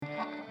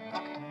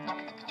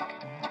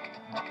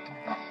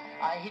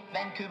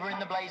Vancouver in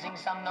the blazing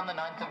sun on the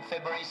 9th of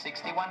February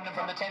 61, and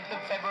from the 10th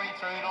of February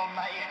through till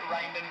May it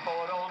rained and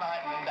poured all night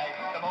and day.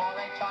 The more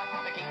they tried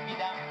to keep you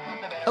down,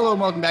 the better. Hello and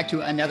welcome back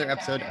to another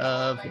episode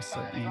of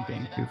Whistler and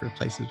Vancouver,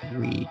 places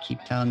we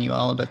keep telling you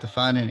all about the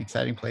fun and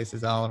exciting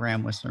places all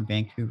around Whistler and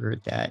Vancouver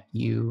that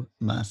you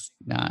must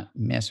not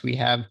miss. We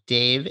have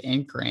Dave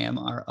and Graeme,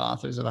 our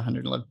authors of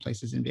 111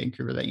 Places in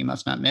Vancouver that you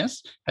must not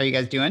miss. How are you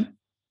guys doing?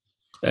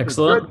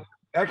 Excellent.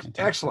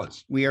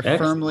 Excellent. We are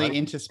firmly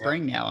into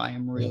spring now. I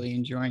am really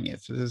enjoying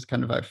it. So this is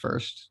kind of our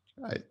first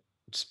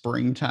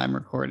springtime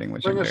recording,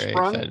 which I'm very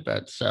excited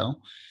about. So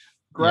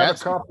grab a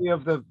copy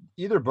of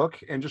either book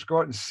and just go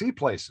out and see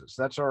places.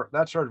 That's our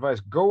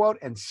advice. Go out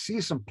and see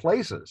some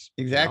places.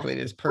 Exactly. It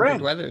is perfect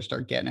weather to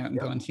start getting out and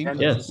going and seeing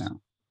places now.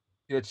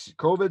 It's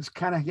COVID's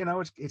kind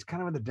of, it's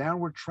kind of in the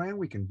downward trend.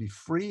 We can be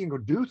free and go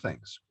do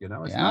things.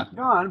 It's not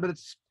gone, but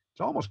it's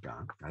almost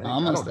gone.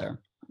 Almost there.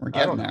 We're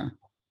getting there.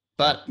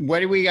 But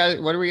what are we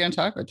going to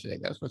talk about today,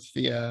 guys? What's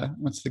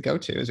the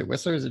go-to? Is it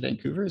Whistler? Is it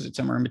Vancouver? Is it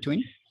somewhere in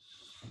between?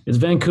 It's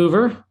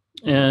Vancouver.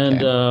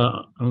 And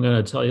I'm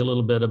going to tell you a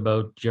little bit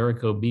about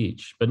Jericho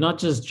Beach, but not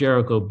just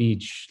Jericho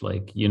Beach,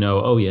 like,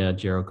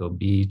 Jericho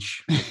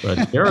Beach,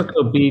 but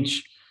Jericho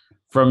Beach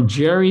from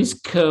Jerry's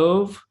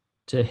Cove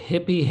to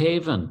Hippie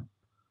Haven.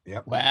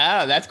 Yep.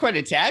 Wow, that's quite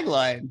a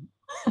tagline.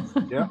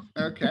 Yeah.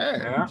 Okay.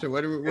 Yeah. So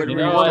what do we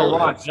learn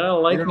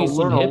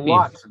a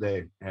lot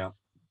today. Yeah.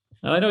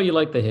 I know you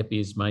like the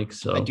hippies, Mike.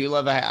 So I do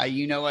love I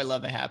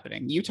love a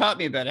happening. You taught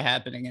me about a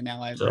happening, and now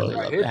I really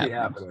love the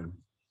happening.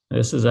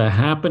 This is a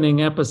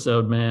happening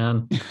episode,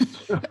 man.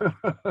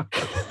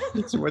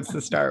 So what's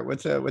the start?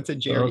 What's a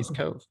Jerry's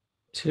Cove?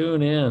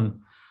 Tune in.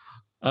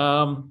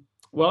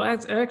 Well,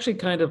 it's actually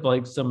kind of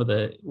like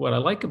what I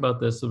like about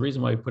this. The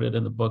reason why I put it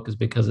in the book is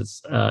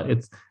because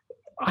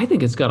I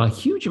think it's got a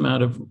huge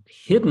amount of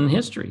hidden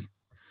history.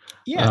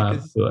 Yeah,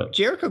 because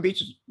Jericho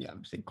Beach is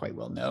obviously quite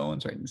well known.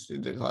 Right?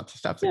 There's lots of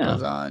stuff that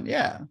goes on.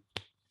 Yeah.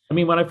 I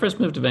mean, when I first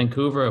moved to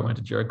Vancouver, I went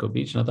to Jericho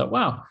Beach and I thought,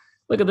 wow,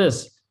 look at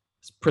this.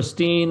 It's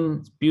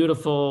pristine, it's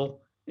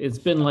beautiful. It's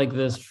been like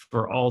this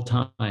for all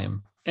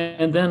time.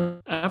 And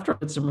then after I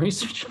did some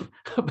research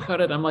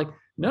about it, I'm like,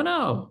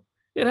 no,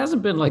 it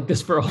hasn't been like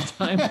this for all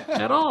time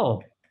at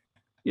all.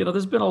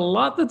 There's been a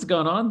lot that's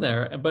gone on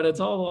there, but it's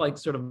all like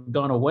sort of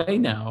gone away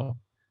now.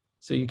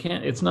 So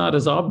it's not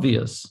as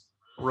obvious.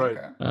 Right.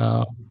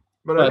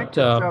 But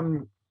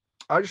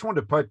I just wanted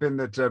to pipe in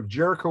that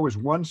Jericho is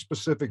one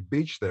specific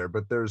beach there,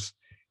 but there's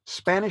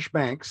Spanish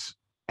Banks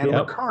and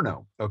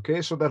Locarno.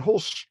 Okay, so that whole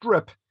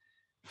strip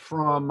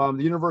from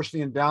the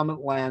University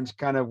Endowment lands,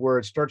 kind of where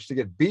it starts to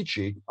get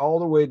beachy, all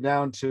the way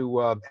down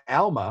to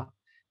Alma.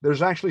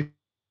 There's actually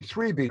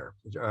three beaches.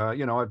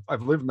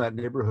 I've lived in that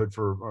neighborhood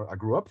I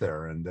grew up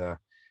there, and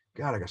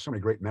God, I got so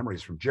many great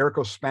memories from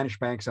Jericho, Spanish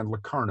Banks, and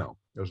Locarno.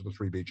 Those are the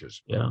three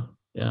beaches. Yeah.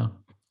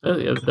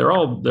 They're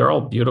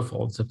all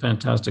beautiful. It's a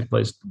fantastic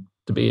place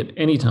to be at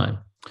any time.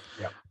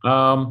 Yeah.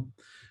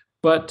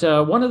 But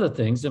one of the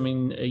things, I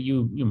mean,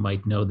 you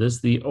might know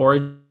this, the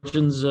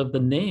origins of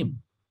the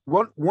name.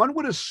 One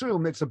would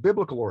assume it's a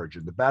biblical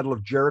origin, the Battle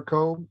of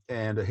Jericho,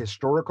 and a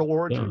historical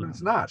origin. Yeah.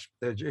 It's not.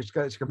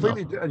 It's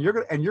completely. No. And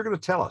you're going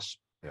to tell us.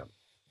 Yeah.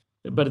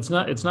 But it's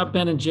not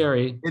Ben and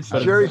Jerry. It's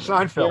Jerry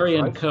Seinfeld. Jerry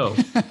and Co.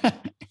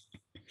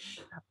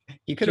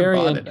 You could have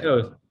bought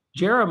it.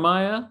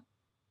 Jeremiah.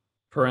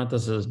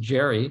 Parenthesis,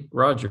 Jerry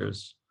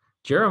Rogers.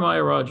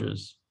 Jeremiah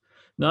Rogers.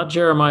 Not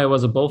Jeremiah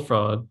was a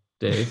bullfrog,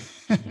 Dave.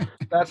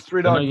 That's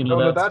Three Dog.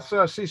 No, that's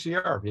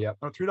CCR. Yeah.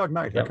 No, Three Dog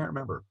Night. Yep. I can't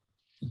remember.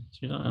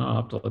 I'll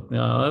have to look.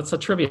 No, that's a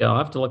trivia. I'll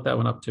have to look that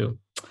one up too.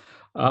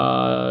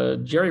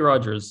 Jerry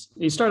Rogers.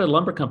 He started a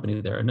lumber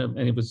company there, and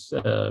it was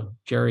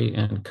Jerry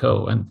and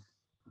Co. And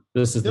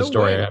this is the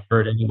story I've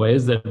heard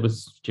anyways, that it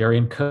was Jerry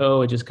and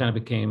Co. It just kind of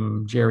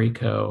became Jerry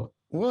Co.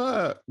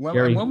 What?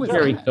 When was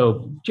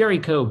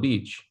Jericho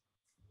Beach.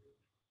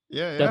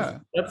 Yeah.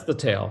 That's the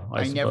tale.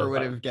 I never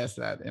would have guessed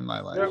that in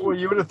my life. Yeah, well,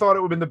 you would have thought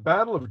it would have been the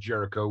Battle of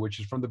Jericho, which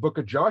is from the book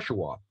of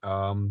Joshua.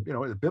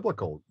 It's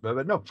biblical,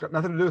 but no, it's got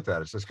nothing to do with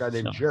that. It's this guy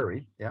named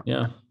Jerry.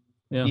 Yeah.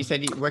 You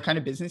said what kind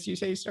of business you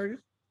say you started?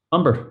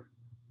 Lumber.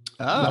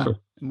 Lumber.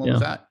 What was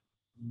that?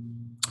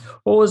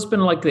 Well, it's been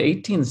like the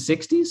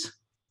 1860s.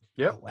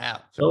 Yeah.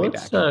 Wow. So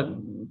it's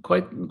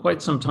quite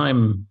some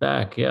time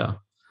back. Yeah.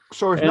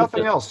 So if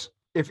nothing else,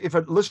 if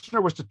a listener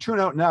was to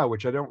tune out now,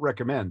 which I don't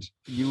recommend,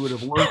 you would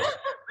have learned.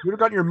 You'd have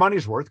gotten your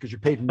money's worth because you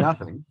paid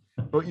nothing,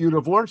 but you'd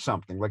have learned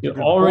something. Like you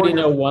already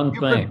know one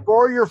thing. You could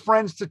bore your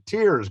friends to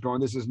tears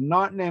going, this is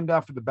not named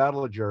after the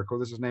Battle of Jericho.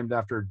 This is named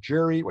after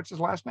Jerry. What's his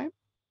last name?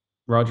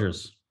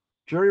 Rogers.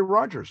 Jerry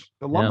Rogers,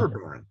 the lumber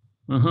baron.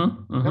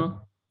 Yep.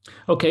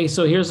 Okay,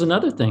 so here's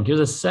another thing. Here's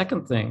a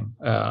second thing.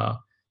 And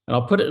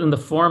I'll put it in the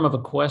form of a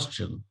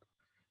question.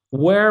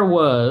 Where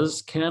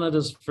was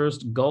Canada's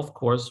first golf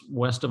course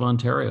west of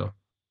Ontario?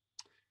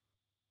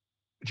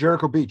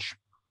 Jericho Beach.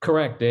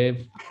 Correct,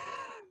 Dave.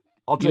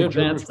 I'll take you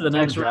advance to the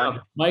next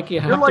round. Mike,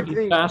 you have to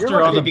be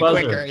faster on the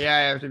buzzer. Quicker. Yeah, I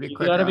have to be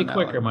quicker. You got to be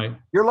quicker, Mike.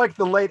 You're like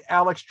the late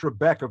Alex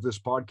Trebek of this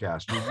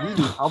podcast.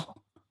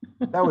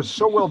 That was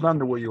so well done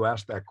the way you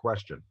asked that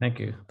question. Thank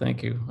you.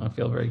 I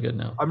feel very good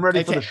now. I'm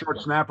ready for the short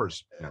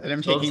snappers. And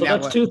I'm So taking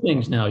that that's one. two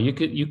things now. You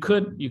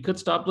could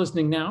stop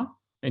listening now,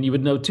 and you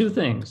would know two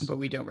things. But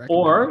we don't recommend.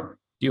 Or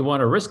do you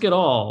want to risk it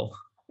all?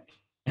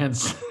 And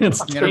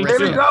it's The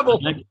daily double.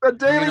 The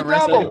daily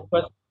double.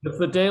 It's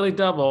the daily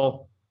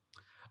double.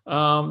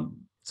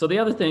 So the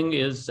other thing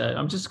is,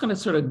 I'm just going to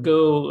sort of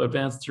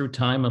advance through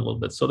time a little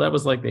bit. So that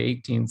was like the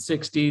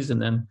 1860s,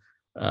 and then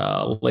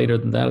later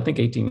than that, I think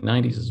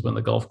 1890s is when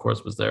the golf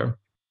course was there.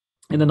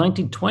 In the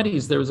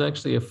 1920s, there was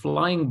actually a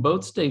flying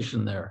boat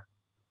station there.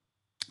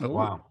 Oh,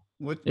 wow.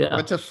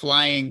 What's a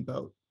flying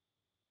boat?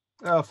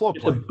 Float plane.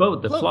 It's a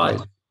boat that flies.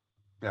 Plane.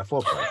 Yeah,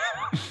 float plane.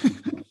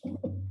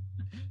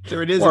 So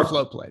it is a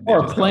float plane. Or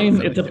a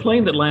plane. It's a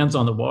plane that lands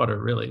on the water,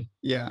 really.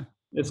 Yeah.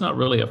 It's not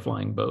really a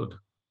flying boat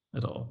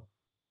at all.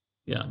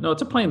 Yeah. No,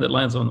 it's a plane that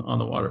lands on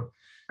the water.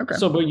 Okay.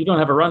 So, but you don't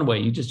have a runway.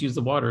 You just use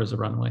the water as a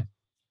runway,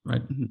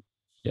 right? Mm-hmm.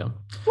 Yeah.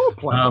 Float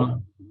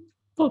plane.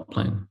 Float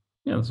plane.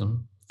 Yeah. It's a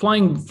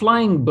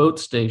flying boat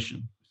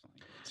station.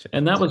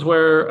 And that was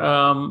where,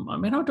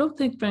 I don't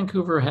think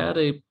Vancouver had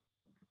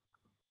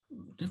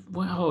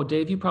wow,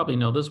 Dave, you probably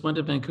know this. When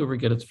did Vancouver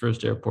get its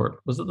first airport?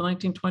 Was it the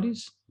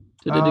 1920s?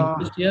 Did it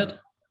exist yet?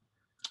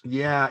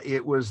 Yeah,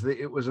 it was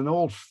an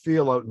old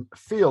field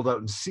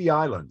out in Sea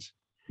Island.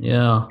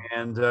 Yeah.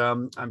 And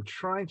I'm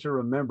trying to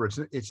remember.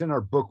 It's in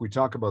our book. We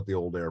talk about the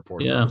old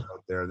airport out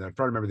there. And I'm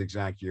trying to remember the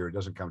exact year. It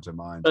doesn't come to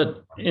mind.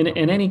 But in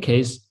any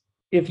case,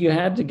 if you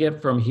had to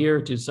get from here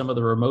to some of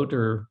the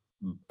remoter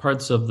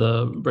parts of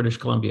the British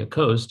Columbia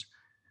coast,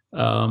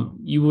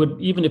 you would,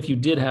 even if you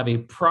did have a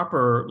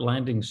proper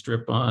landing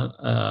strip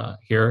on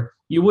here,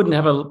 you wouldn't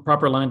have a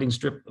proper landing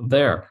strip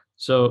there.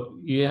 So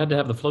you had to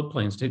have the float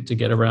planes to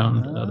get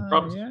around the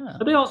province. Yeah.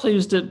 But they also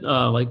used it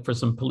like for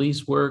some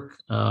police work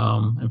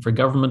and for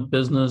government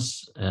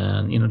business,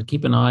 and to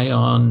keep an eye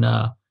on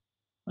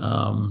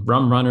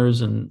rum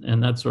runners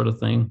and that sort of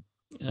thing.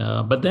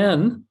 But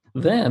then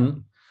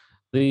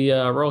the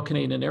Royal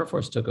Canadian Air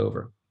Force took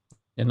over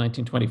in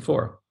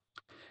 1924,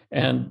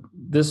 and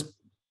this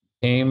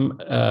became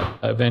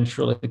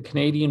eventually the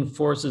Canadian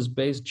Forces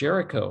Base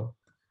Jericho.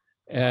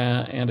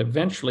 And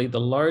eventually the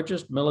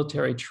largest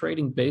military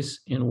trading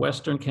base in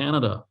Western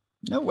Canada.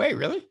 No way,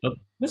 really? So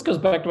this goes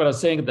back to what I was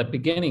saying at the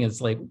beginning.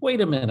 It's like,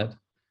 wait a minute.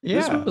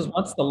 Yeah. This was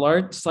once the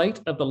large site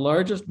of the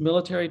largest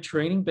military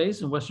training base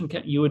in Western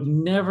Canada. You would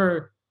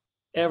never,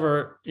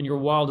 ever in your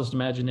wildest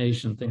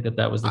imagination think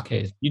that was the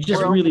case. You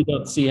just really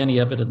don't see any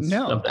evidence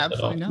of that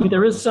absolutely at all. not.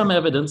 There is some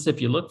evidence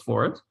if you look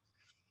for it.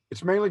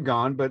 It's mainly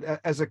gone, but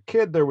as a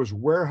kid, there was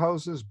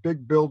warehouses,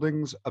 big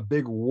buildings, a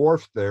big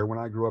wharf there when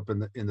I grew up in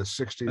the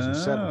 60s and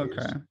 70s.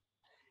 Okay.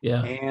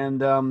 Yeah.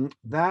 And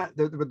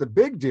the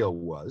big deal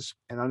was,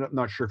 and I'm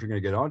not sure if you're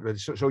going to get on to it.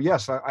 So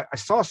yes, I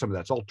saw some of that.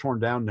 It's all torn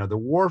down now. The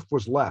wharf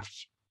was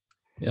left.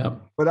 Yeah.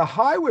 But a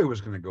highway was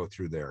going to go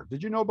through there.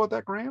 Did you know about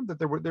that, Graeme? That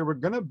they were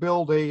going to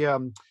build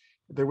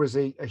there was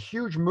a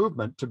huge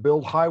movement to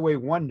build Highway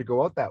 1 to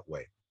go out that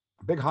way.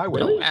 A big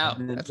highway. Really? Wow.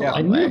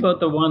 I knew about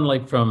the one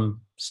like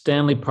from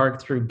Stanley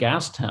Park through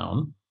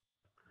Gastown,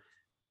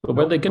 but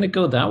were they going to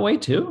go that way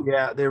too?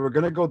 Yeah, they were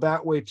going to go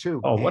that way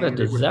too. Oh, what a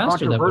disaster! It was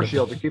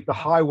controversial to keep the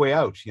highway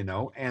out,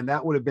 and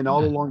that would have been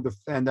all along the.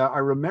 And I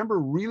remember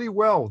really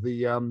well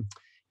the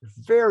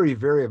very,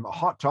 very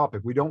hot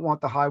topic. We don't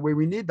want the highway.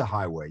 We need the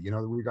highway.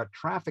 We got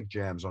traffic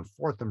jams on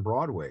 4th and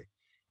Broadway,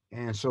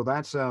 and so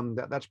that's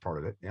part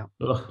of it. Yeah.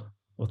 Ugh.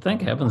 Well,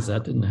 thank heavens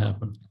that didn't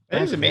happen. It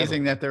is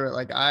amazing that there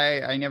were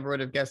I never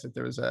would have guessed that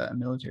there was a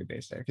military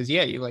base there. Because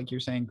you're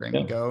saying, Graeme,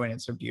 you go and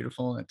it's so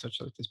beautiful and it's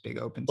such like this big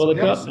open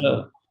space.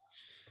 Well,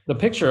 the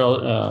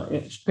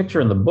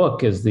picture in the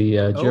book is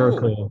the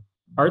Jericho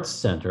Arts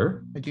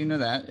Center. I do know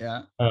that,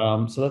 yeah.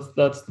 So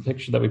that's the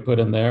picture that we put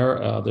in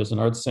there. There's an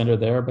arts center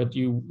there, but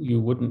you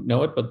wouldn't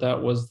know it, but that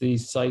was the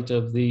site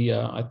of the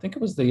I think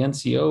it was the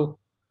NCO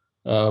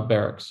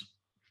barracks.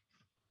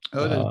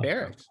 Oh, those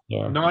barracks.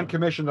 Yeah.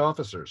 Non-commissioned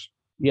officers.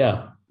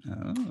 Yeah.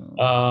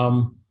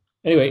 Oh.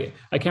 Anyway,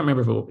 I can't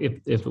remember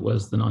if it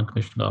was the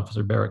non-commissioned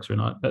officer barracks or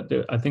not, but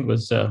I think it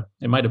was.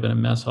 It might have been a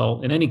mess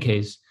hall. In any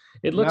case,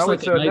 it looks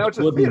like a nice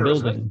wooden theater,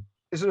 building.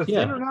 Is it a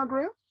theater now,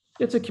 Graeme?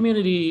 It's a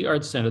community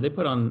arts center. They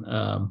put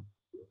on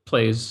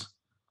plays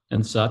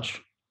and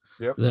such.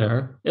 Yep.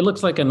 There, it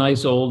looks like a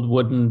nice old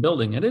wooden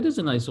building, and it is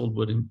a nice old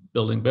wooden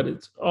building. But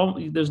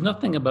there's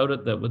nothing about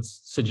it that would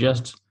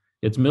suggest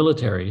it's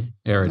military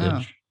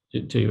heritage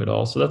to you at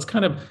all. So that's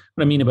kind of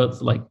what I mean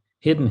about like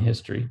hidden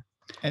history.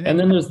 And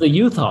then there's the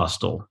youth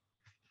hostel.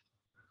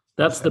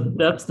 That's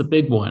the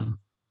big one.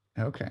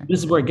 Okay. This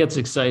is where it gets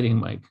exciting,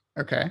 Mike.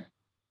 Okay.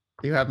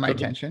 You have my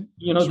attention.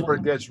 Where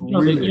it gets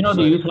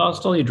the youth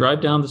hostel. You drive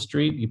down the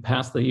street, you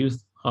pass the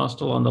youth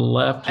hostel on the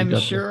left. I'm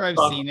sure I've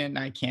seen it and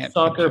I can't.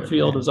 Soccer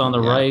field is on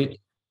the right.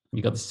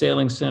 You got the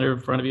sailing center in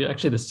front of you.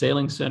 Actually, the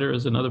sailing center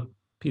is another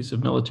piece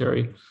of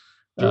military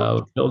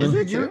building. Is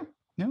it true?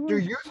 Do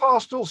youth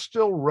hostels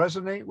still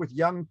resonate with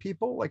young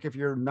people? Like if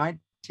you're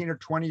or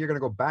 20, you're going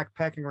to go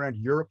backpacking around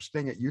Europe,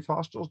 staying at youth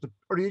hostels,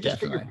 or do you just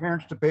get your Definitely.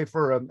 parents to pay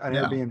for an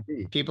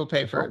Airbnb? People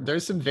pay for it.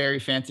 There's some very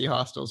fancy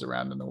hostels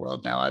around in the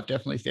world now. I've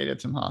definitely stayed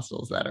at some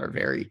hostels that are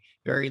very,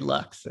 very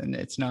luxe, and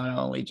it's not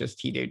only just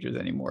teenagers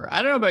anymore.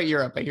 I don't know about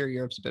Europe. I hear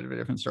Europe's a bit of a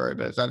different story,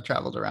 but as I've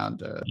traveled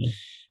around,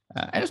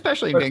 and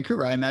especially in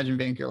Vancouver, I imagine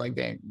Vancouver,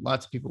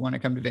 lots of people want to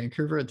come to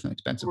Vancouver. It's an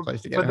expensive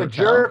place to get a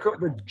hotel.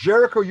 The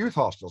Jericho youth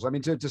hostels. I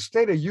mean, to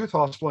stay at a youth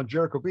hostel on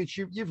Jericho Beach,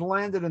 you've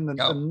landed in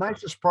the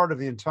nicest part of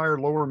the entire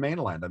Lower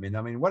Mainland. I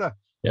mean, what a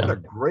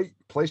great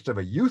place to have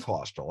a youth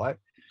hostel.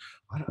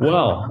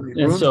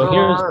 And so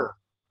here's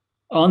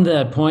on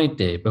that point,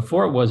 Dave.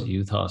 Before it was a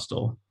youth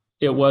hostel,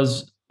 it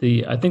was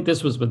I think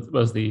this was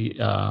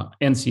the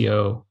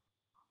NCO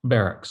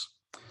barracks.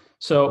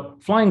 So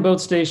flying boat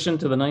station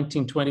to the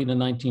 1920 to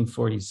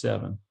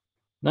 1947.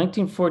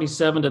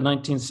 1947 to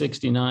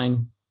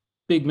 1969,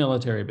 big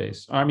military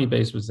base. Army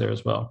base was there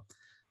as well.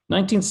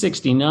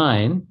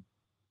 1969,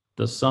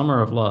 the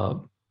summer of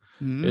love,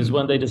 is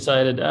when they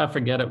decided,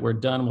 forget it, we're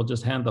done. We'll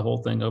just hand the whole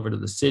thing over to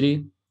the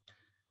city.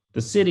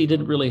 The city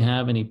didn't really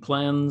have any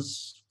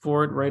plans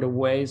for it right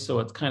away, so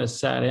it's kind of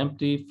sat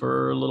empty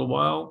for a little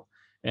while.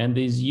 And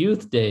these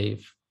youth, they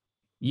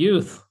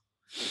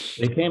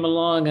came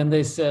along and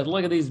they said,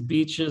 look at these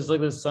beaches, look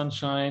at the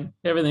sunshine,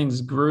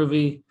 everything's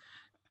groovy.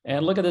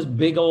 And look at this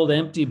big old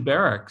empty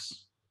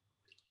barracks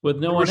with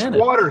no one in it.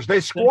 Squatters,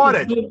 they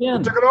squatted. They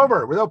took it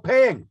over without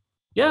paying.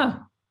 Yeah.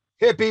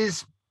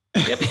 Hippies.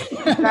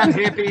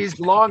 Hippies,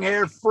 long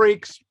hair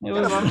freaks.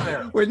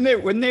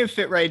 Wouldn't they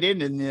fit right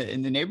in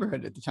the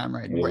neighborhood at the time,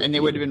 right? And they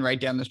would have been right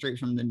down the street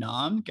from the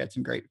Nom, get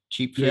some great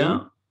cheap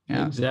food.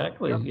 Yeah,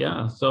 exactly.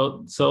 Yeah.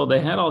 So they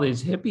had all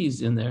these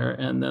hippies in there,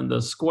 and then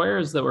the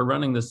squares that were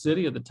running the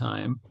city at the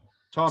time.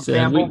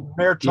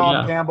 Mayor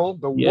Tom Campbell,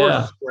 the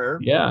worst square.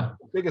 Yeah.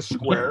 The biggest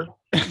square.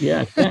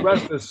 Yeah.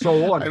 Rest his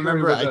soul. I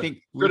remember, I think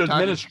good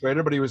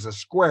administrator, but he was a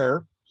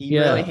square. He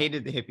really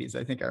hated the hippies.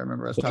 I think I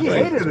remember us talking about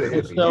it. He hated the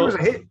hippies. So,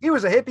 he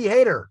was a hippie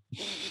hater.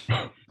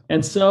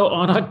 And so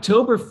on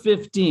October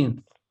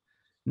 15th,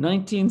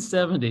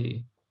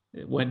 1970,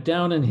 it went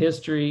down in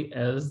history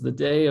as the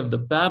day of the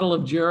Battle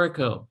of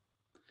Jericho.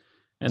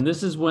 And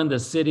this is when the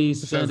city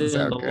sent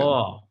in the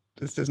law.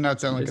 This does not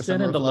sound like a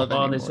summer of love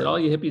anymore. And they said, all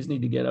you hippies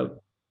need to get out.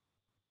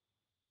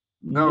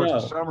 No,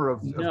 it's a summer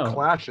of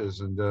clashes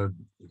and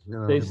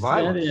they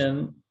violence. sent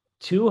in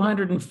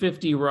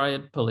 250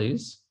 riot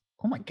police.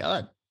 Oh my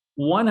God.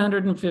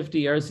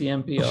 150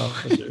 RCMP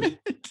officers,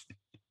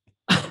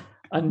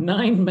 a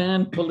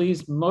 9-man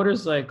police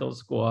motorcycle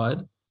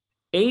squad,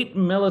 8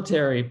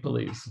 military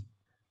police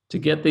to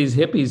get these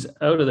hippies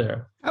out of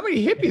there. How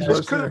many hippies?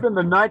 This could have been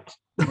the night.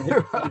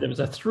 There was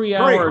a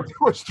 3-hour. It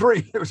was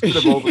 3. It was kind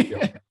of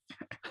overkill.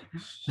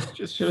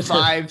 Just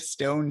 5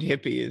 stoned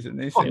hippies, and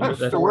they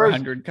said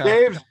 400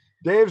 cops.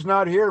 Dave's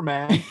not here,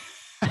 man.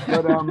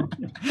 But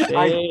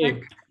I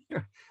think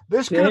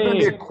this could have been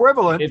the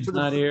equivalent to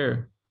not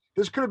here.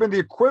 This could have been the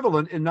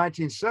equivalent in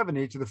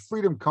 1970 to the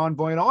Freedom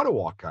Convoy in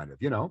Ottawa, kind of,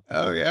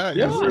 Oh yeah,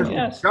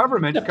 yes.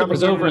 Government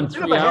coming over in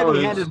 3 hours.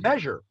 A heavy-handed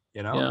measure,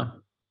 Yeah.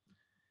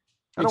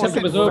 Except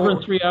it was over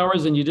in 3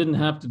 hours, and you didn't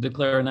have to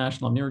declare a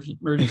national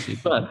emergency.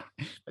 But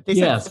they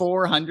said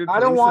 400. I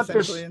don't want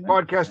this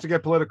podcast to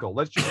get political.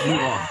 Let's just move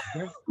on.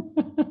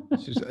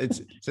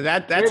 So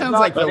that sounds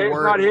like the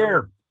worst. Not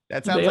here.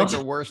 That sounds like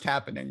the worst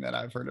happening that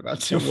I've heard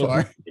about so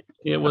far.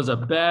 It was a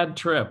bad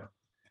trip.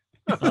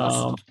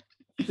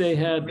 They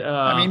had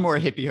how many more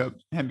hippie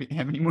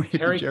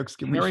jokes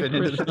can we fit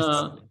into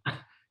this?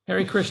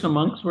 Hare Krishna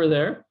monks were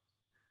there.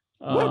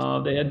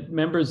 They had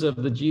members of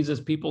the Jesus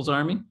People's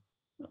Army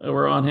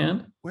were on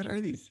hand. What are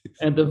these?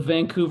 And the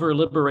Vancouver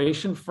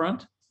Liberation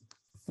Front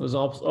was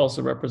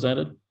also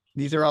represented.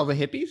 These are all the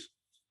hippies?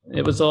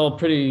 It was all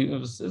pretty.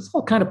 It's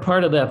all kind of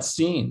part of that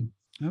scene.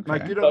 Okay.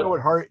 Mike, you don't know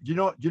what Hare. You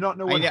don't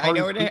know what I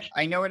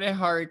know what a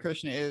Hare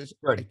Krishna is.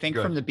 Good, I think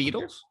from the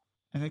Beatles.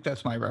 I think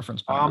that's my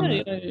reference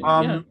point.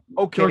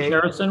 Okay. George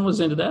Harrison was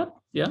into that.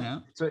 Yeah.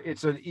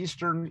 It's an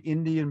Eastern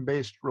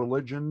Indian-based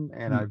religion,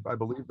 and I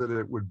believe that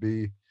it would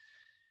be.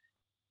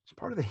 It's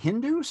part of the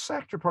Hindu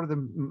sect or part of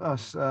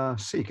the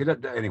Sikh.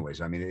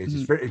 Anyways, I mean, it's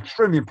very,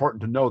 extremely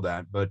important to know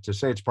that. But to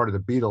say it's part of the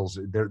Beatles,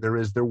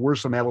 there were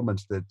some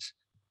elements that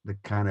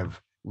kind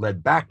of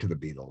led back to the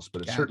Beatles,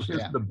 but it's certainly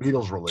the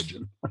Beatles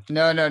religion.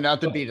 No,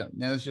 not the Beatles.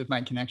 No, it's just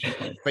my connection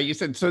point. But you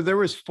said, so there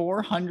was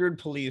 400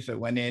 police that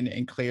went in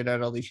and cleared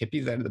out all these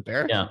hippies out of the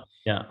barracks?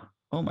 Yeah.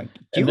 Oh my,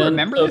 do you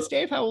remember this,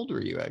 Dave? How old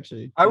were you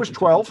actually? I was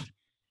 12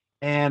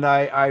 and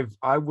I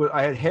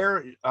had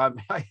hair.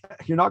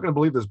 You're not going to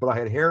believe this, but I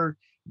had hair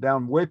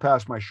down way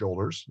past my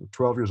shoulders,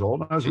 12 years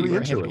old. And I was really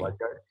into it.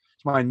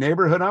 It's my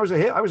neighborhood. I was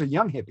a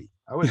young hippie.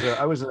 I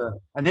was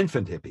an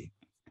infant hippie.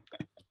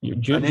 You're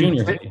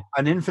junior hippie.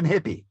 An infant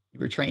hippie. You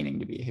were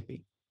training to be a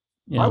hippie.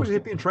 Yeah. I was a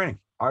hippie in training.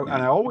 And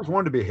I always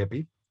wanted to be a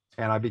hippie,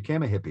 and I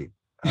became a hippie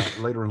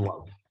later in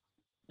life.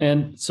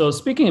 And so,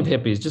 speaking of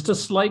hippies, just a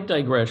slight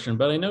digression,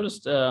 but I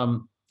noticed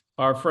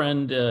our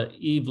friend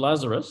Eve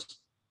Lazarus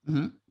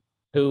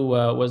who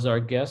was our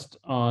guest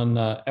on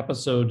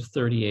episode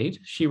 38.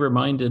 She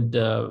reminded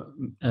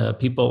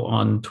people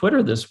on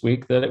Twitter this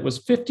week that it was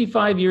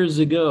 55 years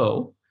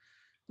ago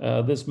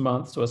this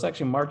month. So it's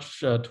actually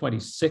March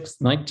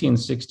 26th,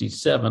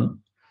 1967,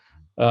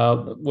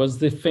 was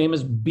the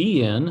famous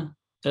be-in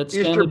at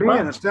Stanley Park.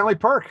 At Stanley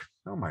Park.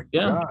 Oh my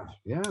God.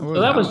 Yeah.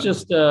 So that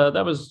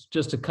was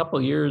just a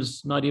couple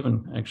years, not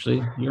even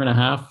actually, year and a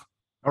half.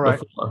 All right.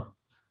 Before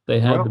they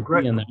had the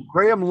be-in there.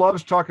 Graeme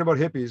loves talking about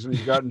hippies, and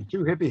he's gotten 2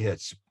 hippie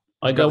hits.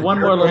 I got one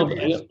more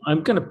little.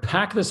 I'm going to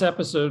pack this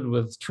episode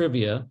with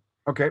trivia.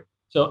 Okay.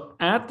 So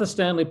at the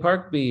Stanley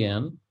Park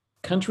be-in,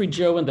 Country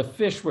Joe and the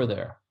Fish were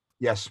there.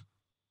 Yes.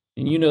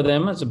 And you know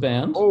them as a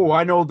band. Oh,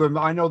 I know them.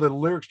 I know the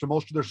lyrics to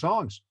most of their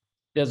songs.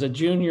 As a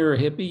junior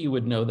hippie, you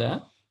would know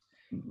that.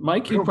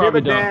 Mike, you don't probably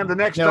give a damn. The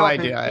next no stop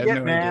idea. is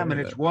Vietnam, and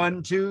it's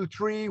 1, 2,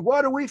 3.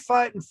 What are we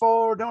fighting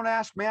for? Don't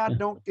ask me. I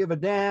don't give a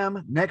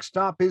damn. Next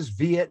stop is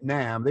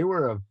Vietnam. They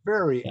were a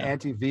very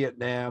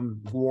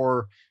anti-Vietnam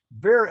War.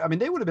 They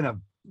would have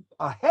been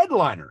a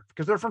headliner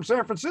because they're from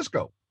San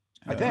Francisco,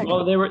 I think.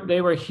 Well,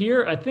 they were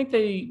here. I think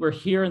they were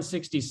here in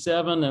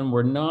 '67 and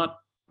were not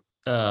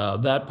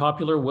that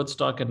popular.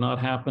 Woodstock had not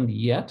happened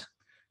yet.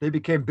 They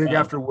became big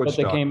after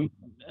Woodstock. But they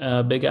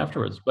became big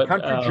afterwards. But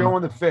Country Joe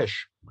and the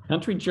Fish.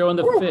 Country Joe and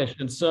the Fish.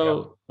 And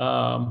so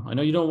I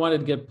know you don't want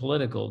to get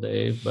political,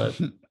 Dave, but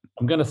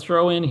I'm going to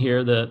throw in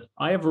here that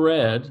I have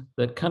read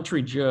that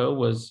Country Joe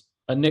was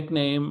a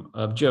nickname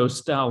of Joe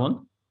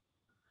Stalin,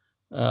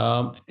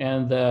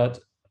 and that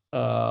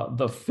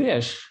the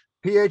Fish,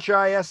 Phish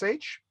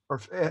or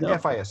Fish?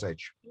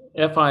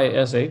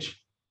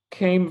 Fish,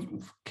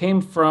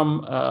 came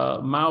from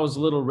Mao's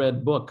Little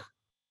Red Book,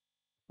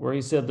 where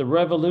he said the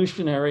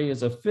revolutionary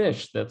is a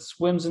fish that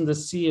swims in the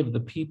sea of the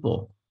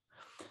people.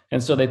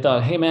 And so they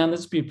thought, hey man,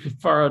 this would be a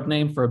far out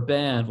name for a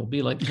band. We'll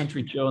be like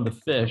Country Joe and the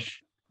Fish.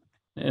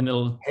 And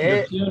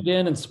if you're tuned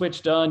in and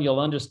switched on, you'll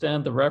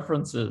understand the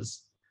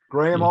references.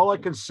 Graeme, all I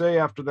can say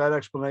after that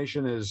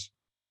explanation is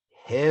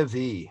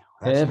heavy.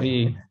 That's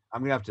heavy.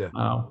 I'm gonna have to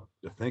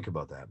think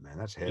about that, man.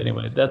 That's heavy.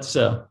 Anyway, that's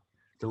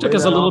took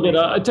us a little bit.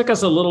 It took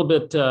us a little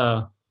bit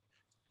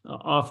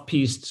off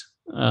piste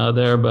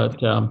there,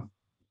 but what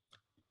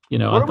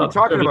are we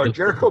talking about?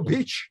 Jericho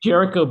Beach.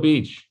 Jericho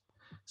Beach.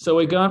 So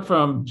we got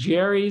from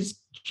Jericho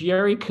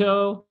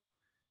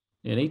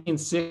in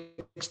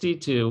 1860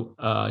 to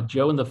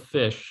Joe and the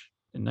Fish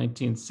in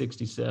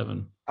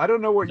 1967. I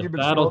don't know what you've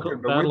been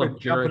smoking, but we've been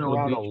jumping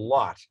around a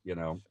lot,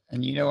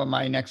 And you know what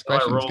my next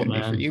question is going to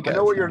be for you guys. I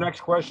know what your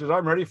next question is.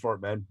 I'm ready for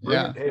it, man. Lay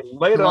it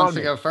on. Who wants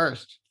to go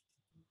first?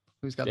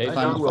 Who's got the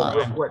final thoughts?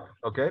 Real quick,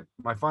 okay?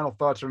 My final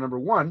thoughts are number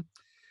one,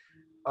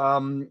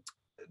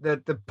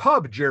 that the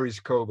pub Jerry's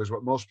Cove is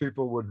what most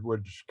people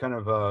would kind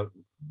of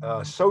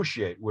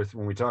associate with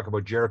when we talk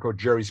about Jericho,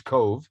 Jerry's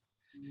Cove.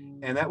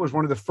 And that was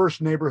one of the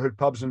first neighborhood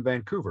pubs in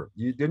Vancouver.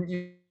 You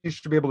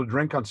used to be able to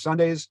drink on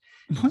Sundays.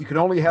 You could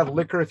only have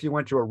liquor if you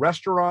went to a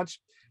restaurant.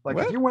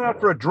 If you went out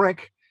for a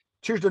drink,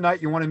 Tuesday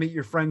night, you want to meet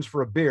your friends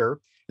for a beer.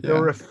 Yeah. There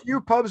were a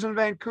few pubs in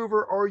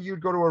Vancouver, or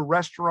you'd go to a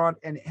restaurant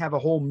and have a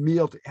whole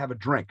meal to have a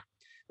drink.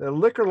 The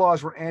liquor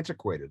laws were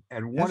antiquated.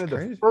 And one of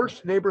the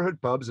first neighborhood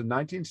pubs in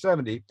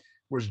 1970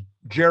 was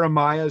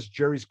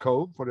Jerry's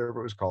Cove, whatever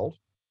it was called.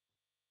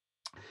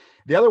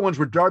 The other ones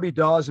were Darby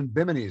Dawes and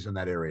Bimini's in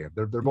that area.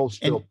 They're both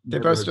still.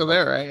 They're both still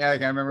there, right? Yeah, I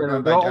remember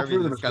going by Darby.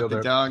 It's got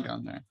the dog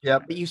on there. Yeah.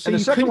 And the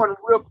second one,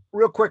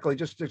 real quickly,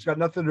 it's got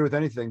nothing to do with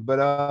anything. But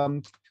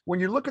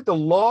when you look at the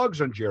logs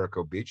on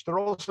Jericho Beach, they're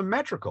all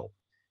symmetrical.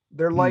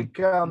 They're like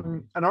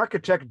an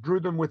architect drew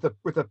them with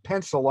a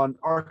pencil on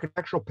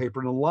architectural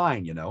paper in a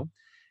line,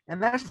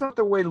 And that's not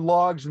the way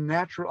logs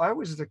natural. I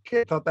always, as a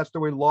kid, thought that's the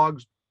way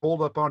logs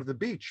pulled up onto the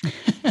beach.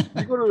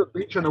 You go to the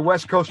beach on the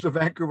west coast of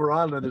Vancouver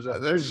Island, there's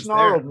a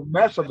snarled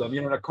mess of them,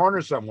 in a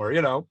corner somewhere,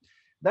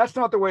 That's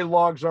not the way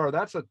logs are.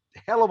 That's a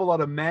hell of a lot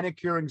of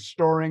manicuring,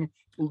 storing.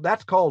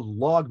 That's called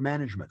log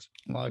management.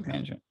 Log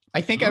management.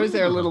 I think I was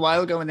there a little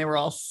while ago when they were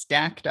all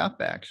stacked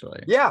up,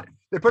 actually. Yeah.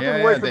 They put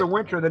them away for the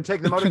winter, then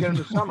take them out again in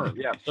the summer.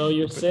 Yeah. So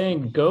you're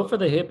saying go for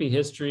the hippie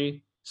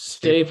history,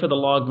 stay for the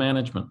log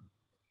management.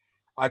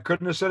 I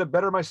couldn't have said it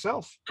better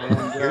myself.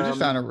 And, you're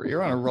just on a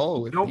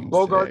roll with don't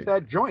bogart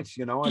that joints,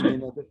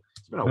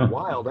 it's been a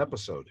wild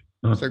episode.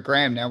 So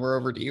Graeme, now we're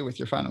over to you with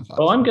your final thoughts.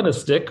 Well, I'm going to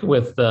stick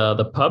with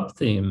the pub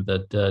theme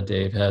that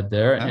Dave had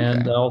there,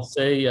 and I'll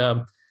say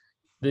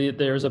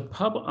there's a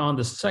pub on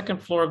the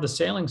second floor of the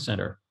sailing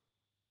center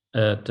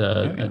at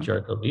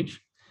Jericho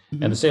Beach.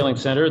 Mm-hmm. And the sailing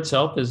center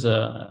itself is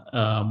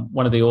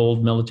one of the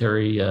old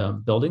military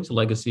buildings, a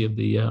legacy of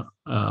the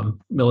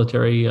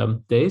military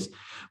days.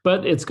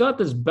 But it's got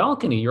this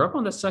balcony. You're up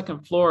on the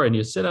second floor and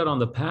you sit out on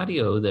the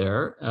patio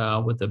there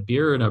with a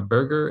beer and a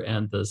burger,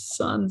 and the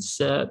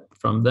sunset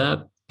from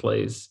that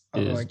place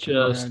is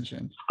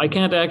I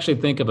can't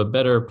actually think of a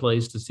better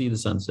place to see the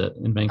sunset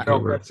in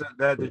Vancouver.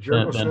 The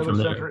Jericho Sailing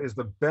Center is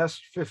the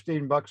best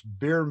 $15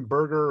 beer and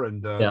burger,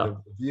 and the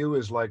view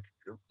is like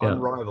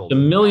unrivaled.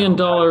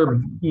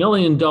 $1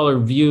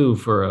 million view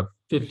for a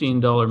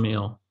 $15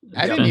 meal.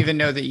 I didn't even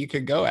know that you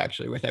could go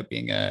actually without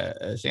being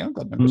a sailing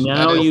club member.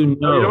 Now you know.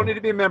 No, you don't need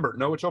to be a member.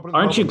 No, it's open.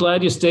 Aren't you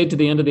glad you stayed to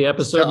the end of the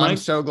episode, Mike? I'm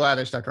so glad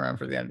I stuck around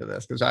for the end of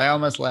this because I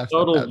almost left.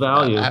 Total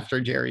value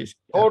after Jerry's.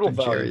 Total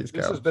value.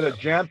 This has been a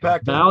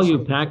jam-packed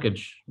value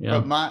package. Yeah.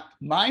 But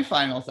my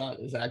final thought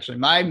is actually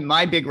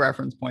my big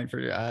reference point for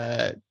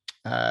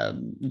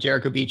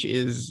Jericho Beach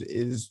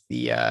is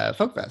the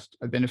Folk Fest.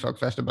 I've been to Folk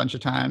Fest a bunch of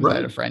times. Right. I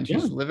had a friend who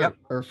used to live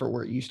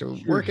used to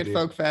work at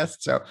Folk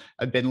Fest, so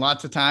I've been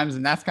lots of times,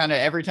 and that's kind of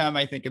every time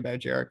I think about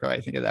Jericho,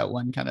 I think of that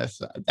one kind of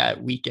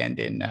that weekend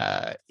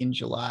in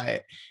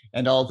July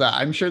and all that.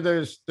 I'm sure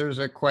there's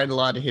quite a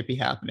lot of hippie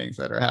happenings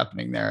that are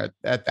happening there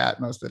at that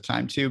most of the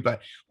time too.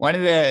 But one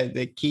of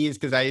the keys,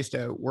 because I used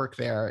to work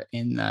there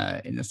in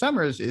the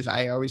summers, is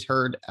I always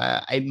heard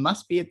I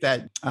must be at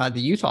that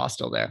the youth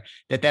hostel there.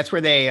 That's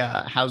where they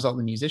house all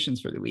the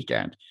musicians for the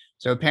weekend.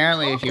 So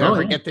apparently, if you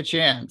ever get the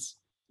chance,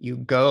 you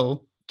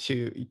go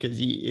to, because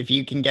if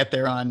you can get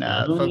there on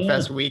Folk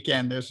Fest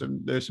weekend, there's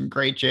some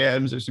great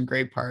jams, there's some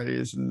great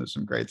parties, and there's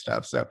some great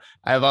stuff. So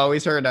I've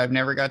always heard, I've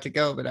never got to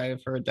go, but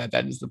I've heard that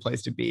is the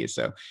place to be.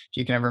 So if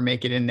you can ever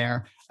make it in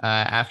there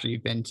after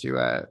you've been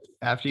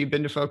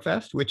to Folk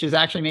Fest, which is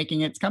actually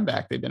making its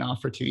comeback. They've been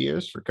off for 2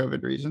 years for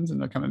COVID reasons,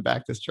 and they're coming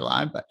back this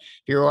July. But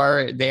if you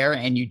are there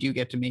and you do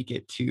get to make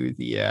it to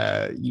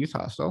the youth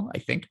hostel, I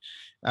think,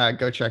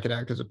 go check it out,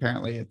 because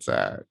apparently it's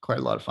quite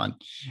a lot of fun.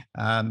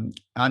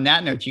 On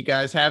that note, you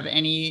guys have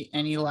any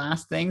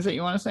last things that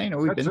you want to say? No,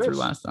 we've been through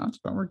last thoughts,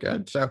 but we're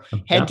good. So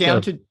head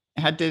down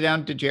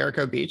to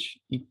Jericho Beach.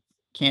 You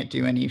can't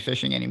do any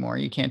fishing anymore.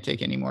 You can't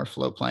take any more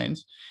float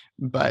planes,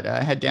 but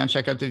head down,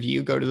 check out the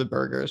view, go to the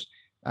burger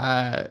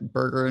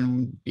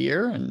and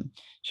beer, and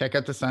check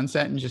out the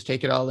sunset and just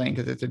take it all in,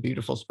 because it's a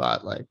beautiful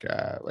spot, like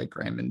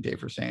Graeme and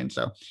Dave were saying.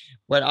 So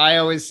what I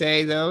always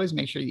say, though, is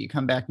make sure that you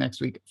come back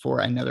next week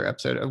for another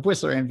episode of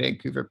Whistler and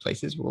Vancouver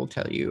Places. We'll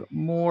tell you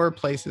more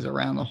places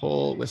around the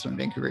whole Whistler and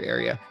Vancouver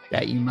area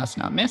that you must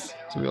not miss.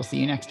 So we'll see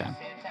you next time.